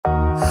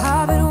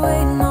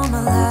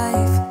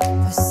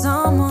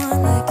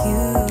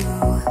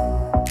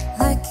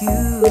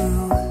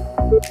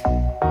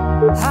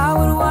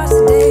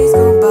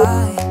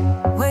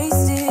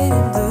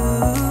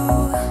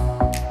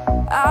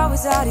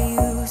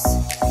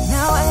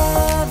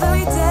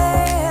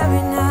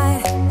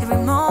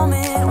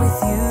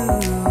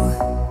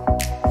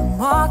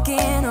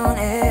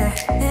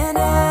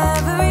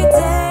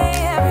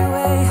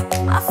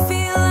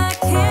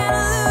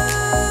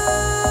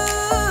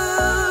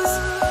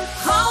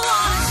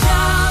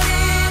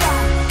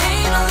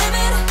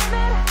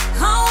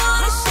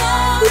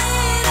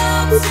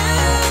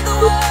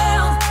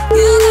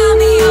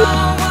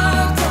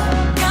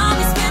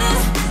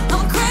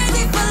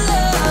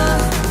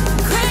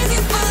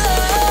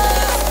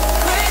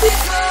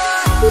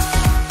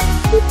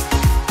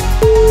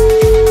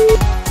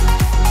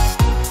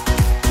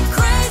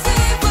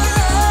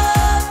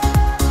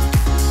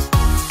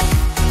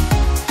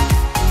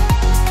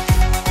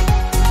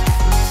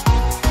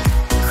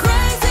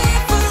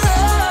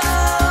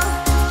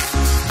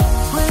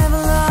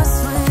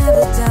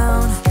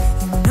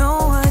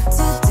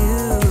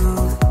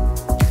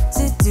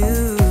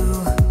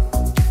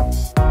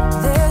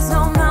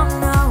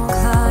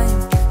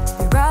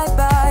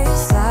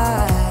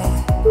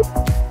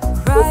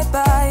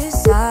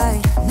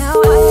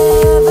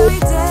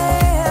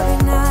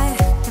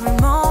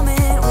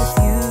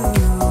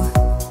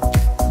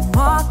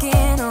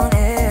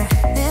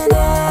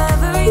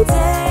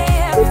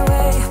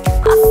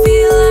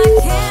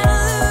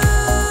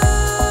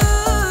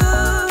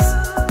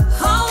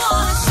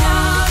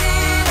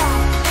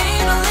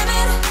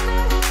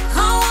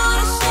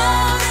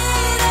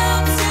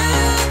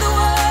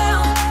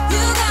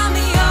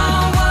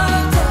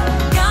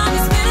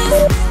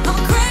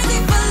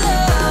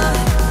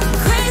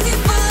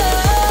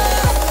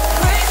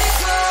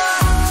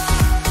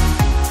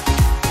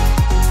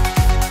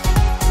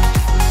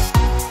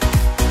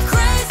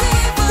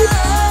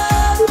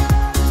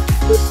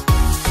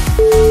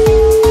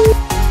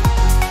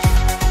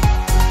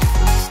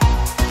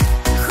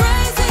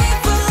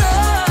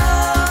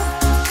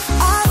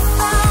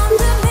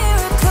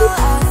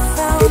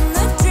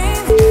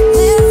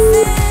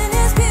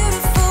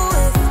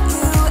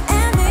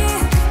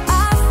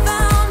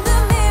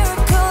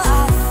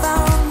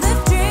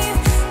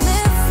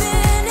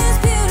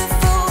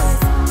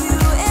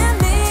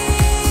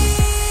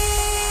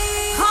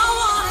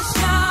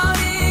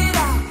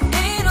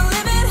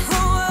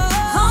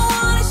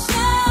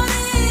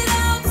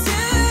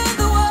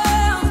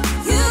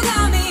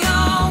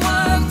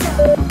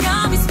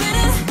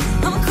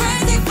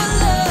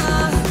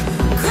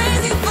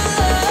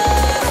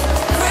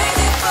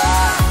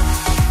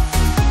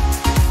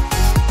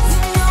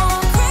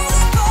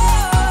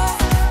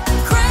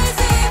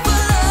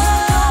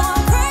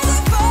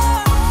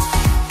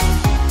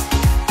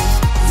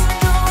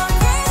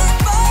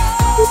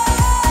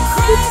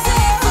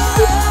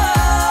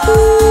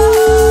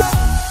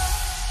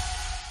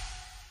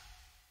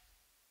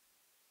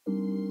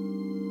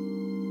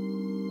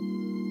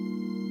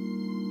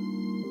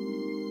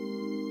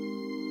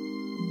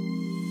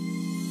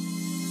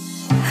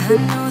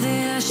know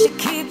that I should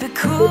keep it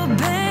cool,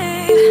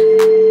 babe.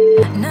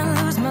 Not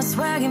lose my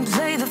swag and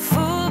play the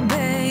fool,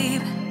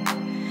 babe.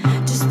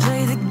 Just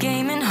play the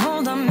game and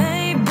hold on,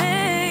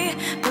 maybe.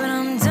 But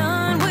I'm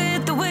done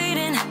with the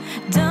waiting,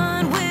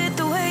 done with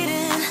the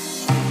waiting.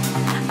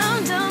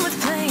 I'm done with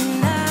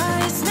playing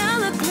nice. Now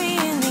look me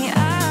in the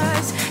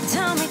eyes.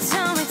 Tell me,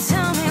 tell me,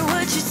 tell me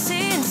what you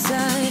see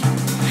inside.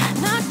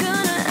 Not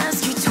gonna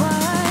ask you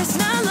twice.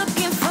 Not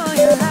looking for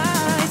your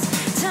lies.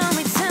 Tell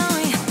me, do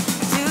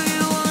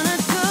you wanna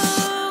go?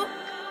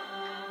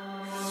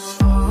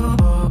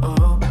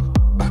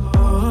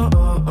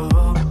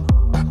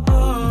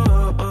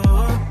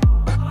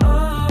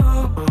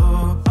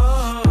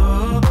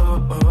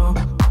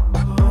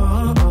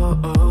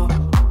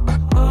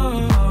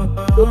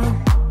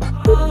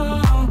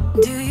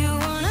 Do you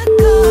wanna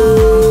go?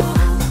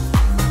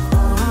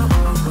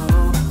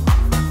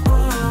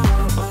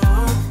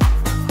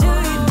 Do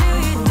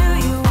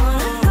you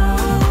wanna go?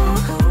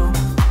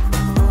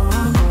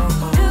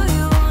 Do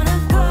you wanna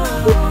go?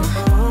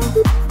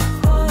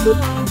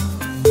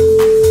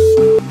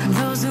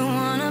 Those who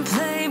wanna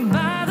play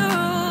by the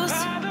rules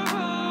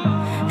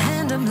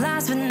and a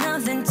blast with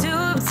nothing to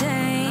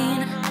obtain.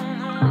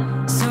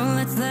 So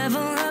let's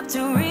level up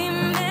to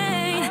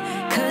remain.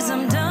 'Cause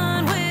I'm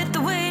done with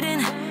the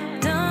waiting,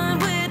 done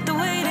with the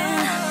waiting.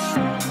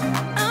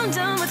 I'm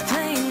done with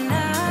playing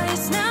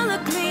nice. Now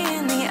look me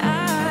in the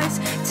eyes.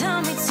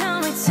 Tell me, tell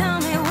me, tell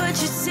me what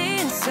you see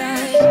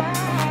inside.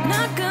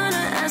 Not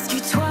gonna ask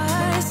you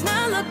twice.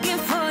 Not looking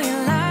for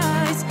your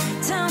lies.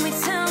 Tell me,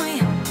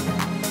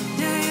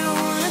 do you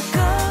wanna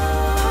go?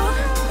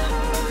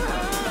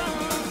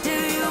 Do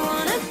you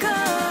wanna go?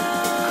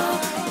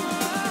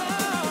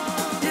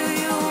 Do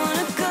you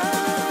wanna go?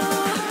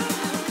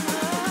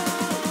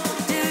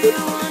 Do you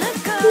wanna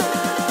go?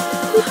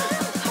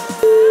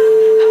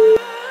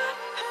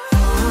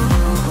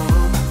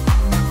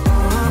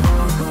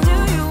 Do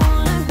you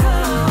wanna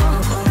go?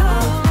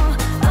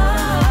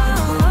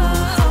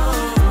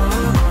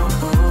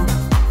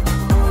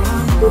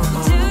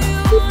 Do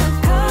you wanna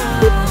go?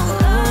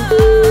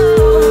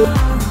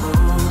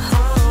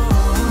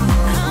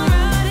 I'm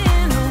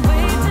riding the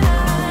wave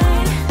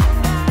tonight.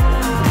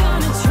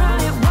 Gonna try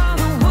it while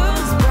the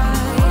world's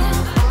bright.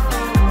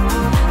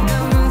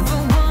 Got room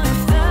for one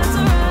if that's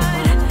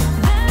alright.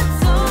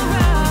 That's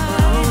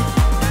alright.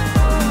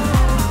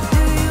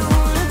 Do you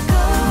wanna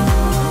go?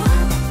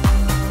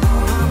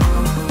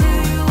 Do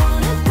you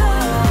wanna go?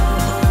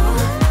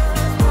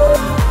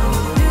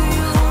 Do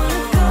you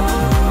wanna go?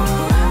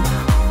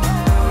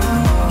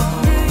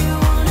 Do you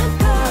wanna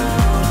go?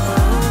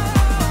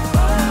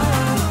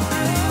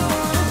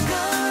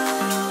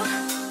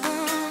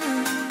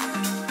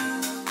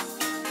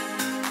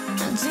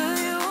 Do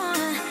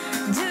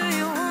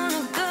you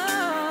wanna go?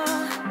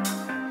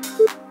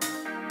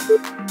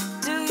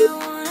 Do you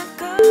wanna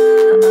go?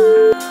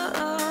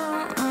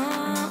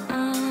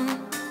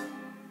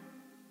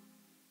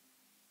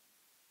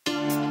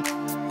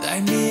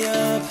 Light me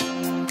up,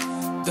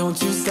 don't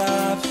you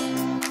stop.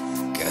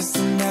 'Cause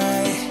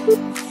tonight,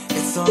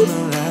 it's on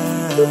the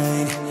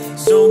line.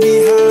 Show me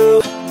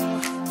how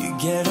you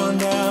get on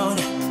down.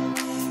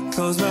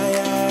 Close my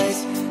eyes,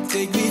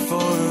 take me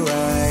for a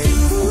ride.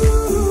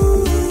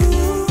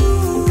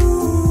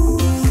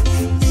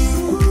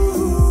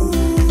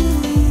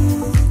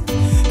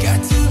 Got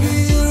to be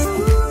you.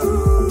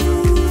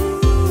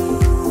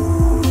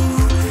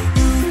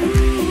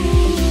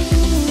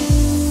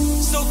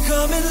 So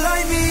come and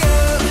light me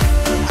up.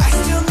 I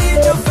still need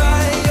your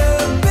fire,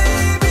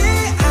 baby.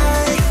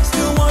 I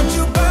still want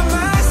you by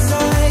my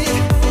side.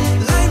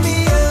 Light me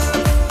up,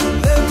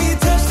 let me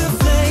touch the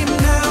flame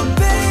now,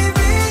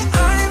 baby.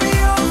 I'm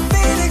your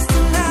phoenix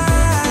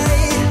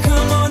tonight.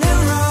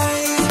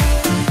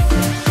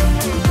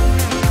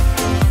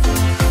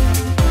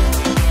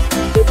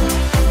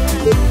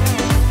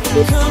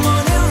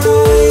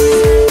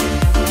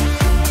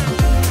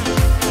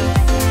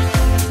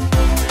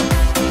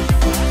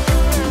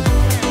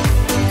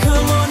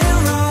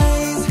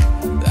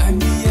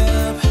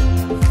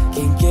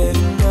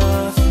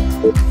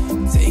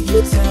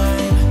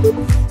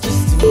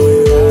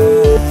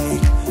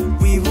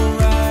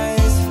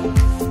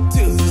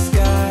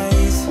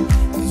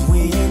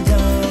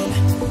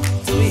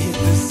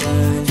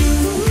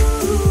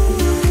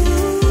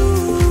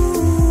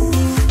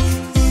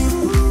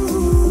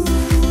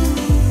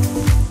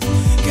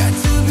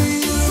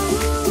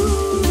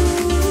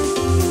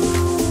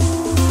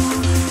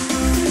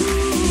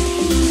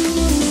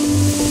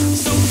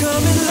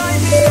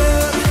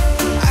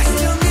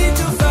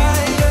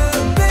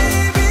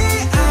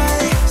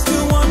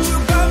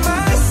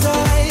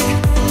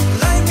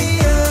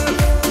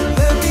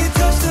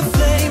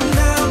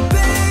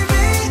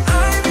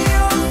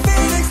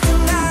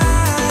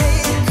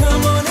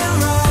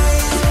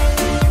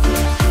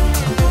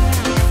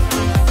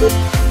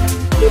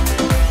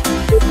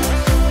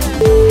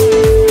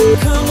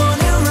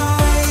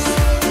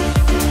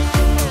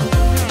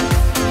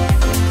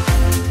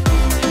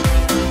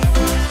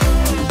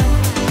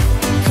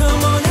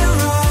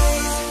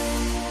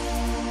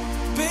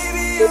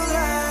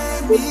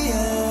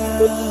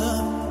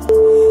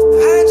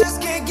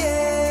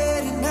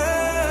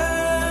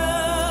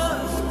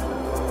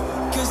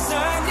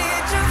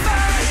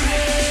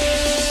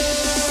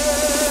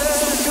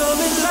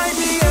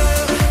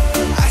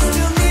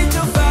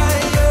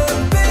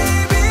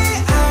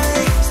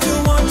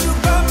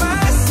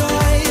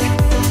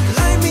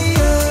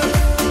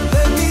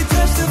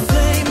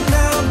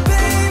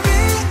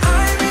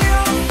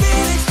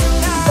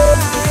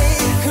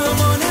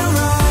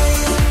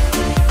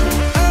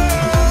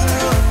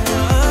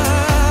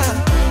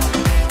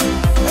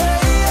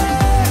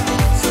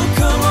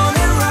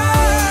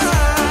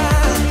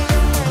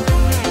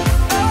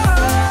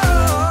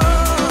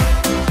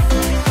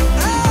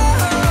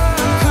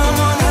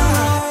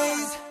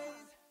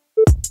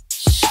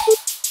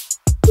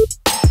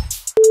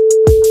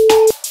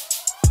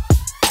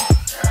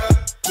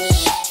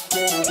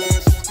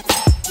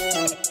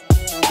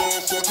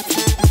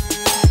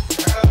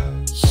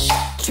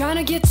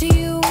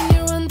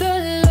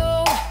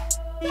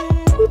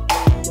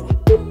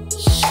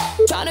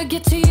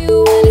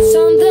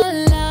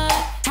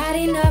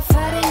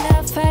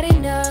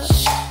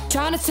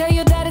 tell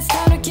you that it's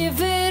time to give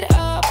it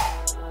up.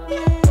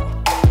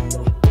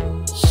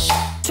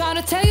 Trying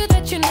to tell you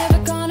that you're never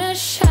gonna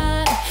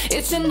shine.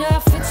 It's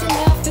enough, it's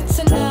enough, it's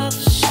enough.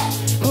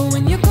 But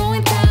when you're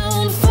going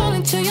down,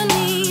 falling to your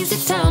knees,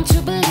 it's time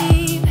to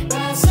believe.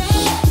 Rise up,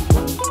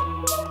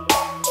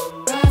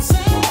 rise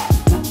up,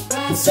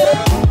 rise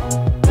up,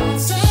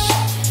 rise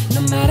up.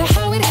 No matter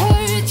how it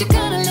hurts, you're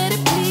gonna let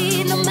it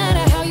bleed. No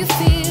matter how you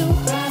feel.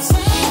 Rise up,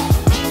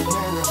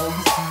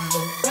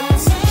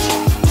 rise up,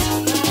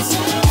 rise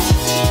up.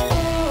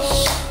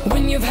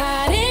 When you've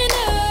had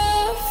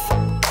enough,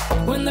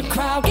 when the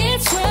crowd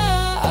gets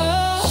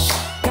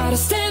rough, gotta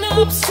stand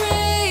up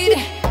straight.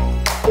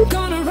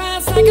 Gonna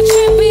rise like a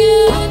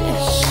champion.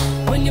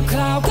 When your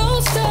cloud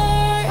goes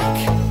dark,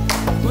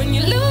 when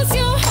you lose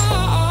your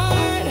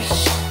heart,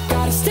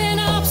 gotta stand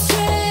up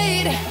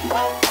straight.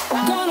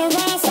 Gonna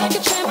rise like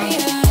a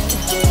champion.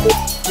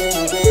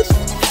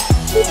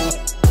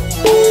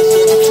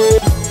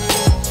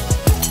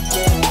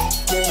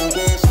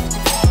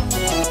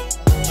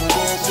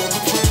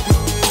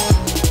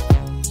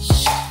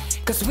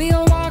 'Cause we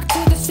all walk to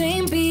the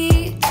same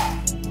beat,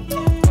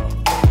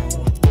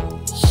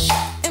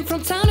 and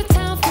from town to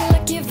town feel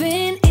like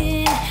giving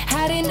in.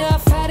 Had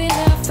enough, had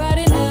enough, had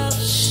enough.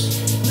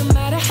 No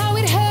matter how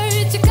it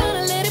hurts, you're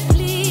gonna let it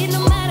bleed.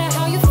 No matter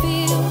how you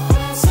feel.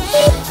 Rise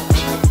up,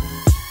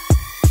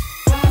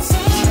 rise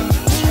up,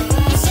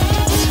 rise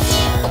up.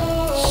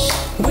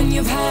 When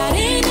you've had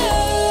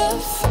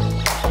enough,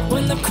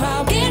 when the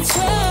crowd gets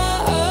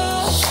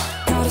rough,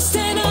 gotta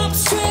stand up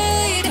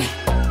straight.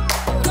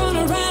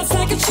 Gonna rise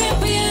like a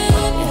champion.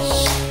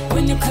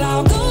 When your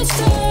cloud goes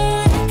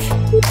dark,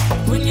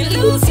 when you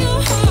lose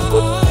your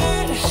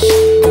heart,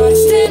 gotta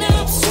stand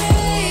up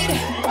straight.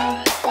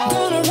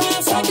 Gonna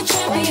rise like a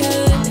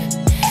champion.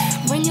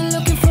 When you're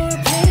looking for a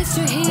place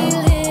to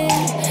heal it,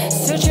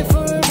 searching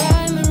for a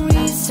rhyme and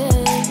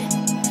reason,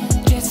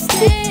 just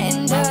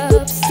stand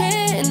up,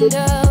 stand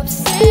up,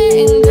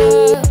 stand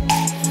up.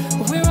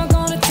 We're all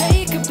gonna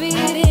take a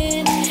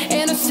beating,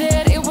 and I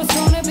said it was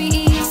gonna be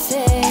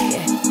easy.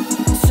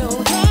 So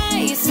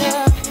rise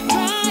up,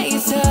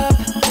 rise up,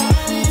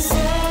 rise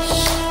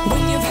up.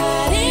 When you've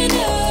had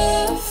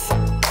enough,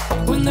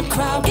 when the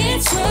crowd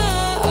gets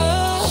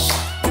rough,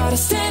 gotta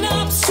stand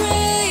up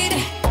straight.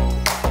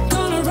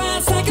 Gonna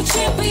rise like a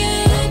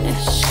champion.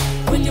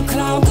 When your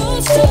cloud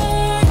goes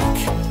dark,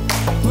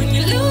 when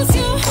you lose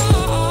your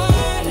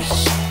heart,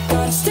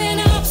 gotta stand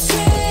up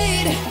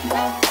straight.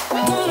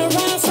 Gonna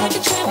rise like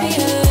a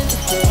champion.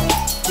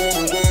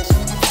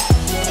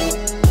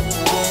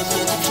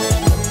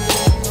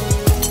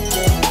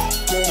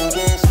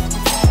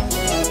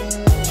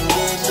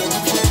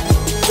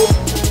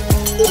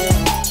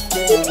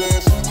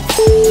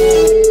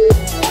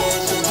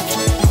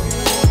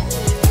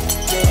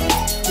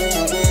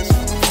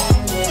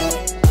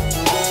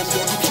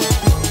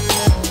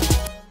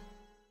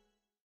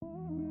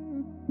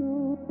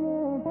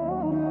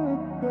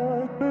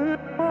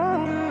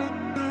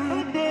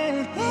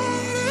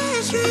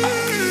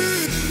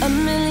 A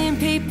million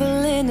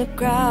people in the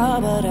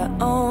crowd, but I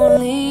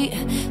only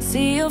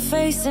see your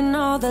face in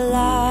all the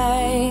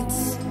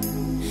lights.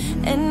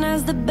 And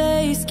as the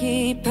bass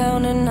keep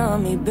pounding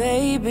on me,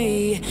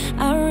 baby,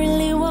 I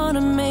really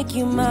wanna make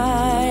you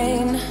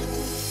mine.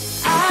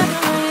 I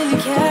don't really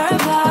care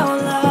about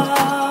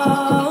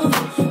love,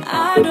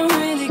 I don't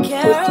really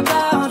care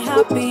about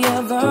happy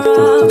ever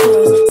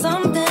afters.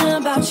 Something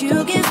about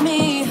you gives me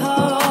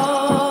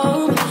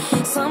hope,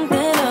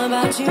 something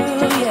about you,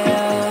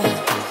 yeah.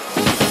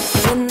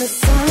 When the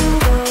sun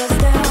goes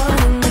down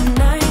and the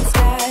night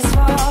sky's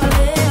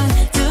falling,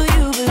 do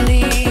you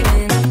believe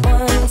in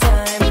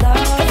one-time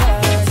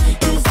lovers?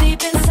 'Cause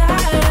deep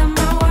inside of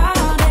my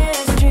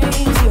wildest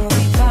dreams, you'll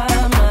be by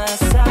my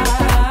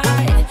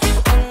side.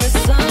 When the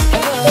sun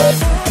goes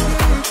down.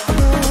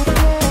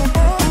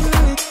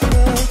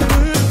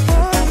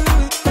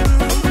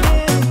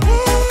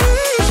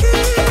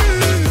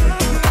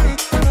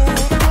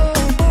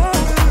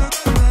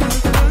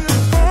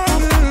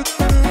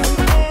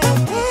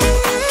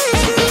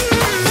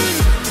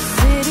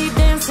 City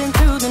dancing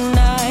through the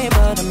night,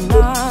 but I'm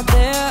not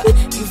there.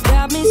 You've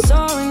got me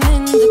soaring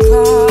in the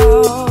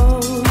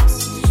clouds,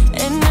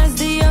 and as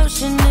the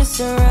ocean is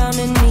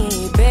surrounding me,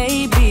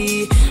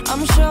 baby,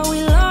 I'm sure we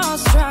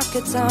lost track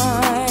of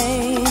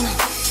time.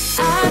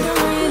 I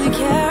don't really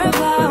care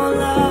about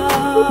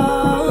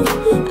love,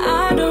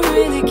 I don't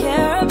really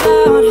care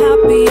about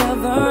happy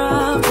ever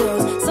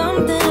afters.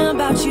 Something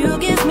about you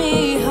gives me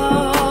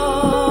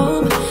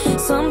hope,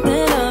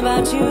 something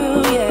about you,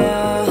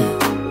 yeah.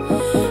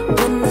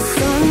 When the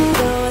sun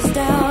goes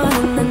down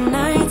and the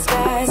night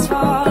sky's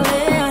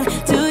falling,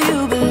 do you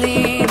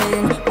believe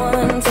in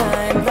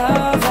one-time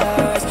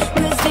lovers?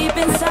 'Cause deep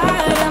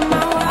inside of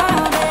my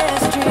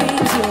wildest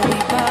dreams, you'll be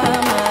by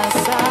my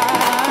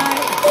side.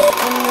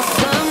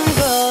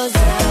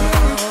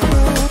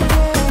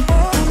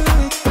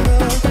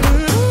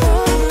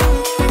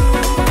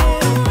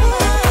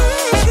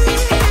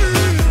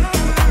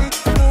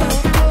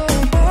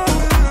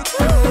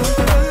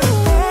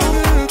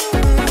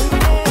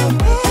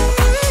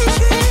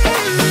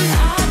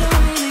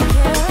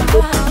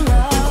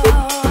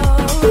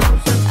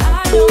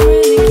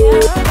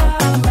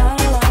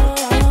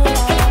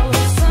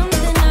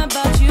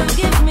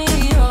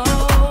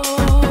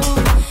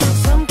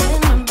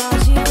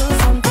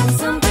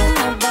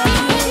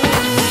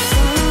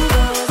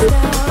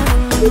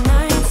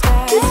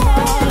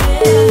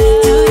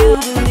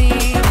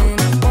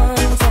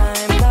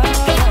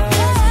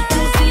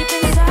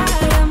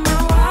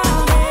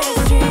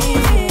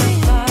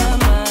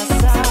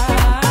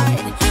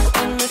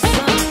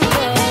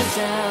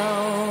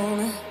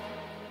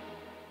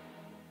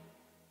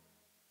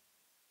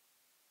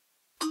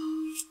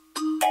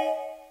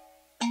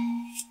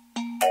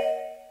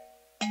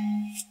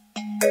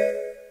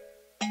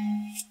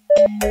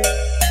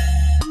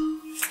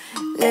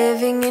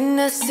 Living in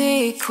a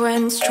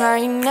sequence,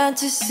 trying not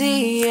to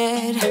see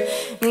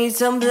it. Need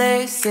some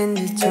bliss in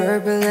the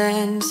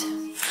turbulence.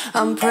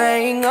 I'm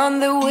praying on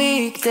the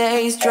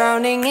weekdays,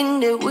 drowning in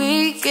the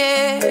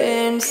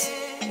weekends.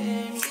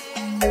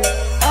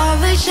 All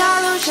the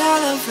shallow,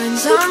 shallow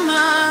friends are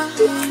mine.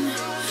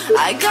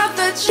 I got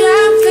the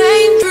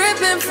champagne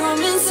dripping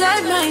from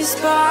inside my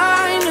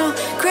spine. No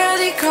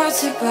credit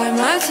cards to buy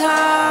my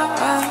time.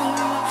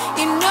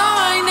 You know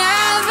I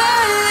never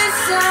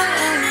listen.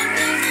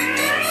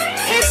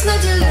 It's not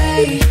too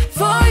late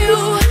for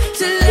you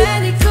to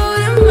let it go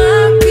to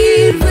my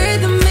beat.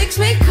 Rhythm makes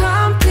me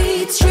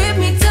complete. Strip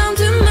me down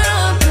to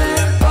my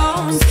bare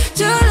bones.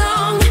 Too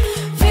long,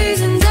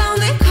 phasing down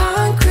the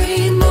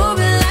concrete.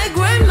 Moving like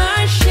great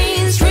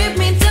machines. Strip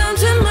me down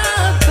to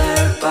my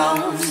bare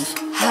bones.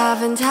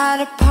 Haven't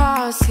had a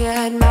pause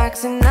yet,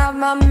 maxing out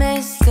my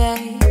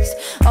mistakes.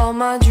 All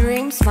my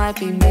dreams might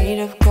be made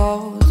of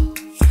gold.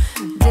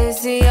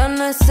 Dizzy on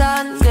a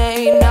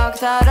Sunday,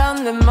 knocked out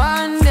on the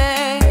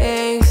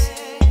Mondays.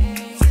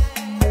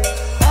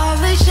 All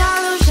the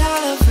shallow,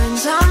 shallow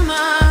friends are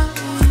mine.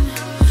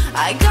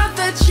 I got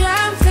the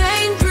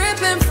champagne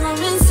dripping from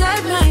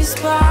inside my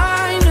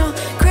spine. No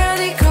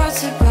credit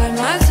cards to buy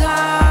my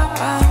time.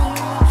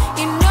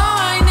 You know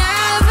I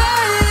never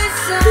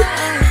listen.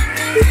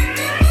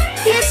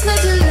 It's not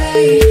too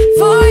late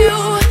for you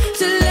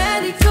to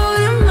let it go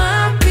to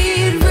my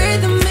beat.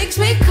 Rhythm makes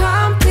me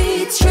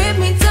complete. Strip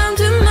me down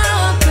to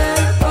my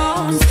bare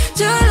bones.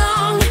 Too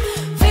long,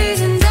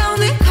 phasing down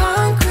the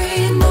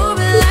concrete.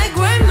 Moving like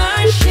great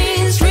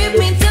machines. Strip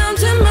me down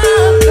to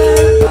my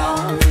bare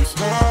bones.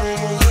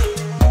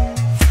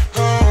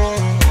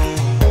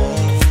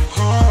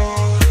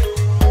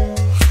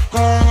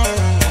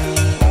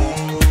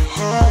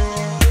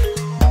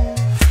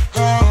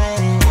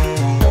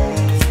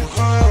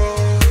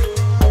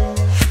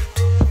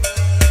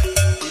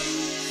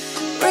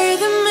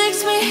 Rhythm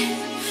makes me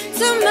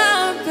to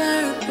my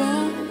bare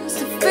bones.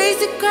 To face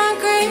the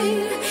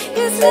concrete,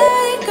 just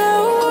let it go.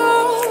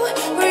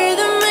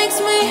 Rhythm makes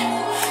me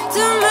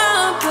to my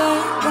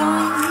bare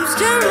bones.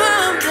 To my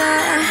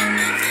bare.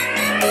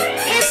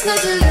 It's not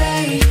too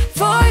late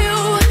for you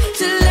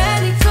to let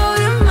it go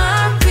to my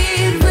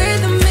beat.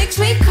 Rhythm makes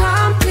me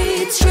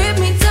complete. Strip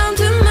me down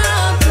to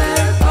my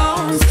bare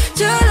bones.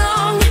 Too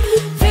long,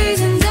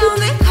 phasing down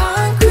the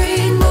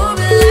concrete.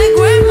 Moving like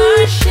great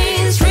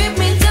machines. Strip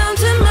me down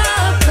to my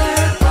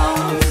bare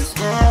bones.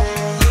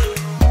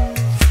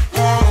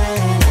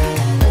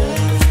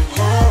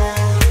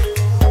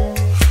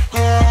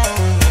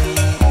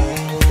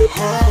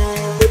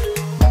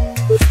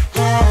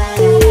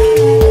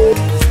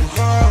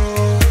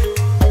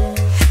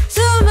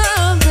 To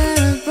my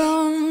bare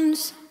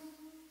bones.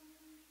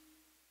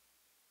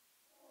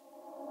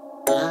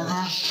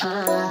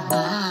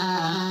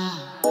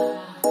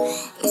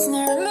 It's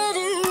not a matter.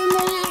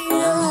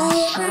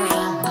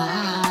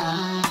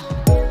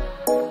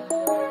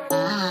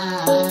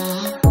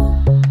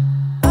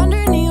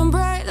 Under neon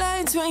bright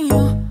lights when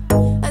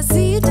I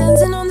see you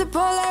dancing on the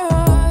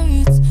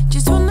Polaroids.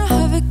 Just wanna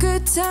have a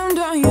good time,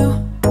 don't you?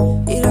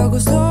 It all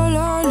goes low,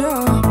 low,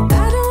 low.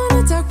 I don't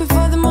wanna talk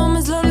before the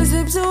moment slowly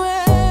slips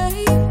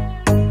away.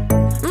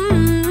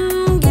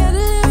 Get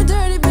a little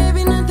dirty,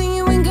 baby, nothing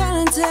you ain't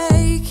gonna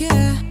take,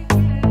 yeah.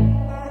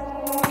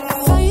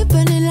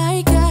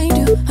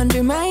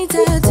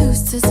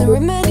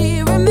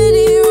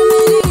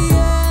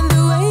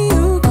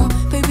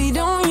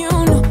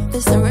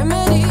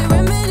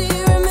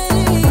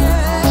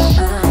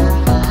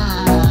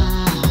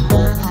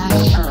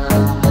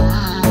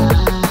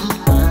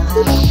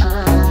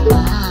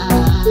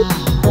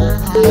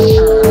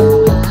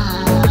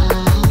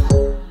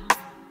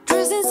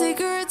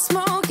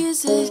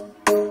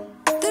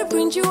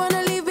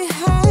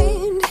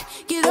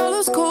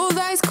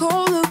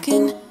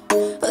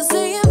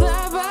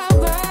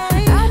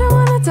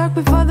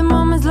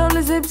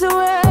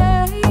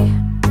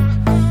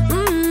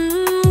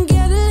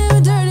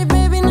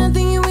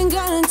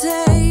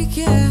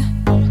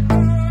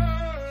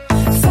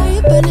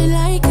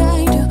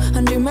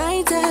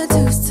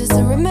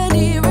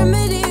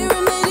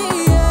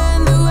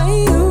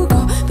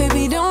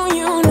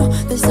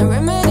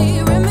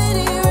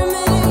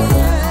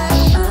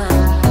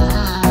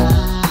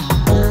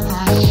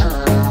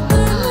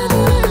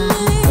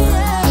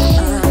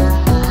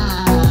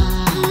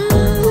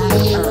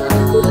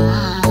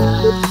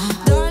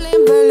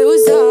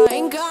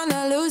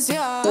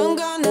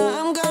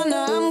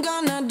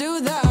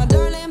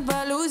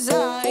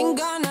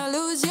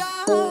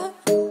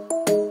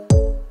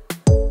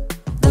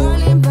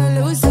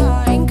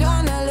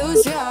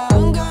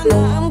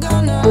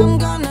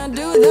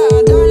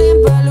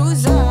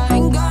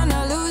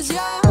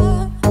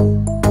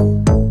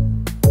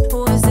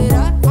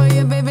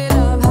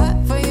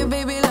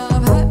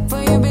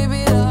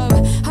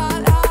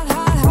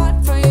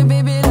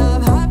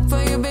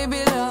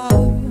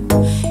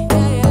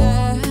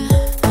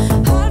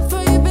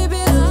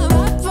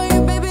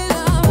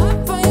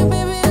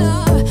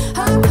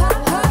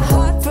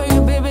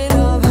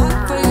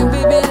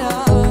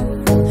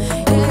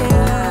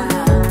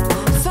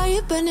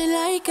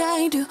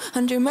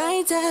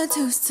 any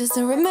tattoos. Just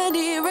a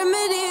remedy,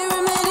 remedy,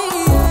 remedy.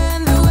 Yeah,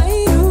 and the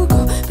way you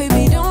go,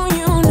 baby, don't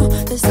you know?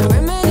 There's a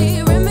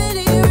remedy,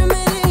 remedy,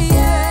 remedy.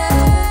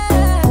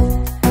 Yeah,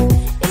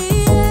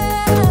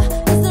 yeah.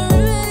 There's a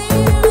remedy,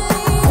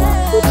 remedy.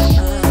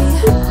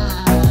 Yeah.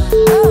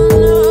 Oh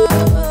no,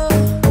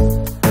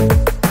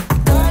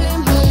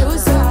 darling,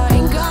 Palooza,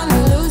 ain't gonna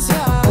lose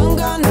ya. I'm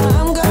gonna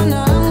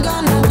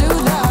do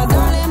that,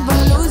 darling,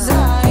 Palooza,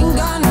 ain't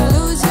gonna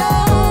lose ya.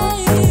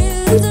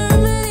 There's a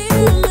remedy,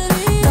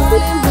 remedy.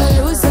 Darling,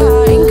 Palooza,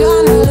 ain't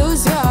gonna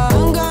lose ya.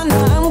 I'm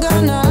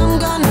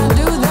gonna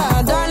do that,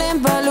 darling,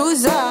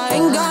 Palooza,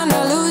 ain't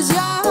gonna lose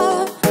ya.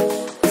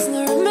 There's no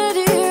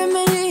remedy,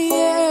 remedy,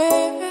 yeah.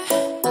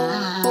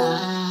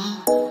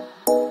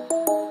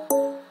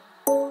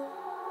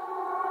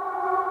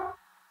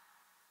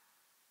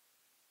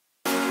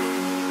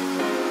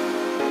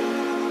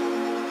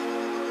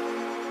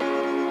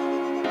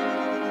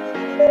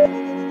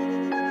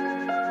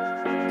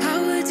 I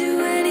would do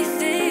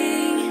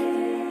anything.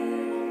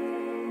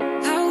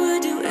 I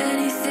would do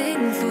anything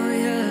for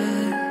you.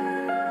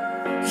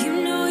 You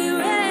know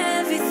you're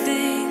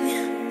everything.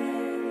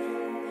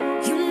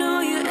 You know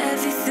you're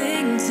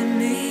everything to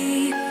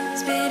me.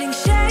 Spitting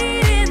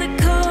shade in the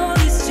cold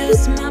is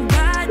just my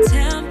bad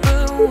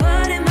temper.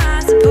 What am I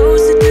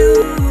supposed to do?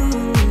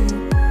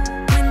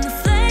 When the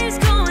flame's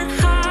going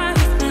high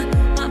with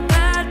my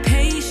bad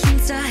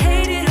patience, I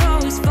hate it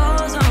always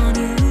falls on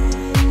you.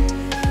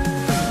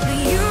 But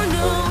you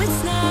know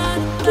it's not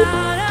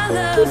about our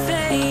love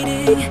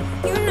fading.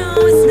 You know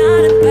it's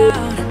not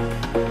about,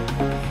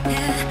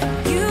 yeah.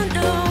 You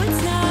know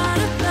it's not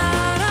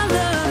about our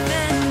love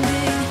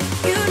ending.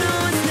 You know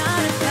it's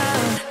not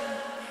about,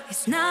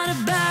 it's not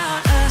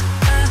about us.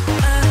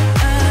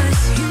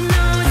 You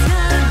know it's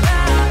not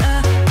about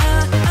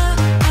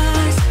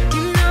us.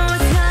 You know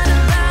it's not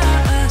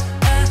about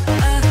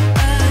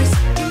us.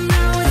 You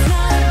know it's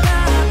not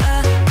about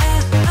us.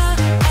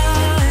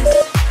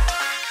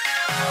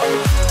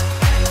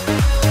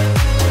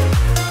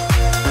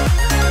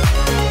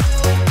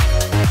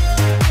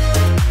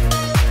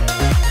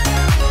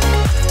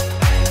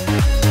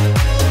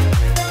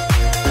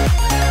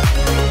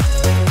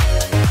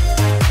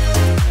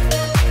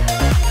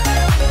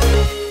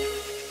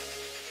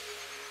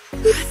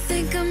 I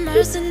think I'm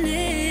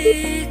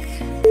arsenic,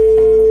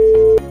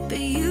 but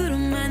you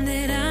don't mind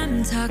that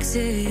I'm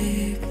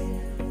toxic.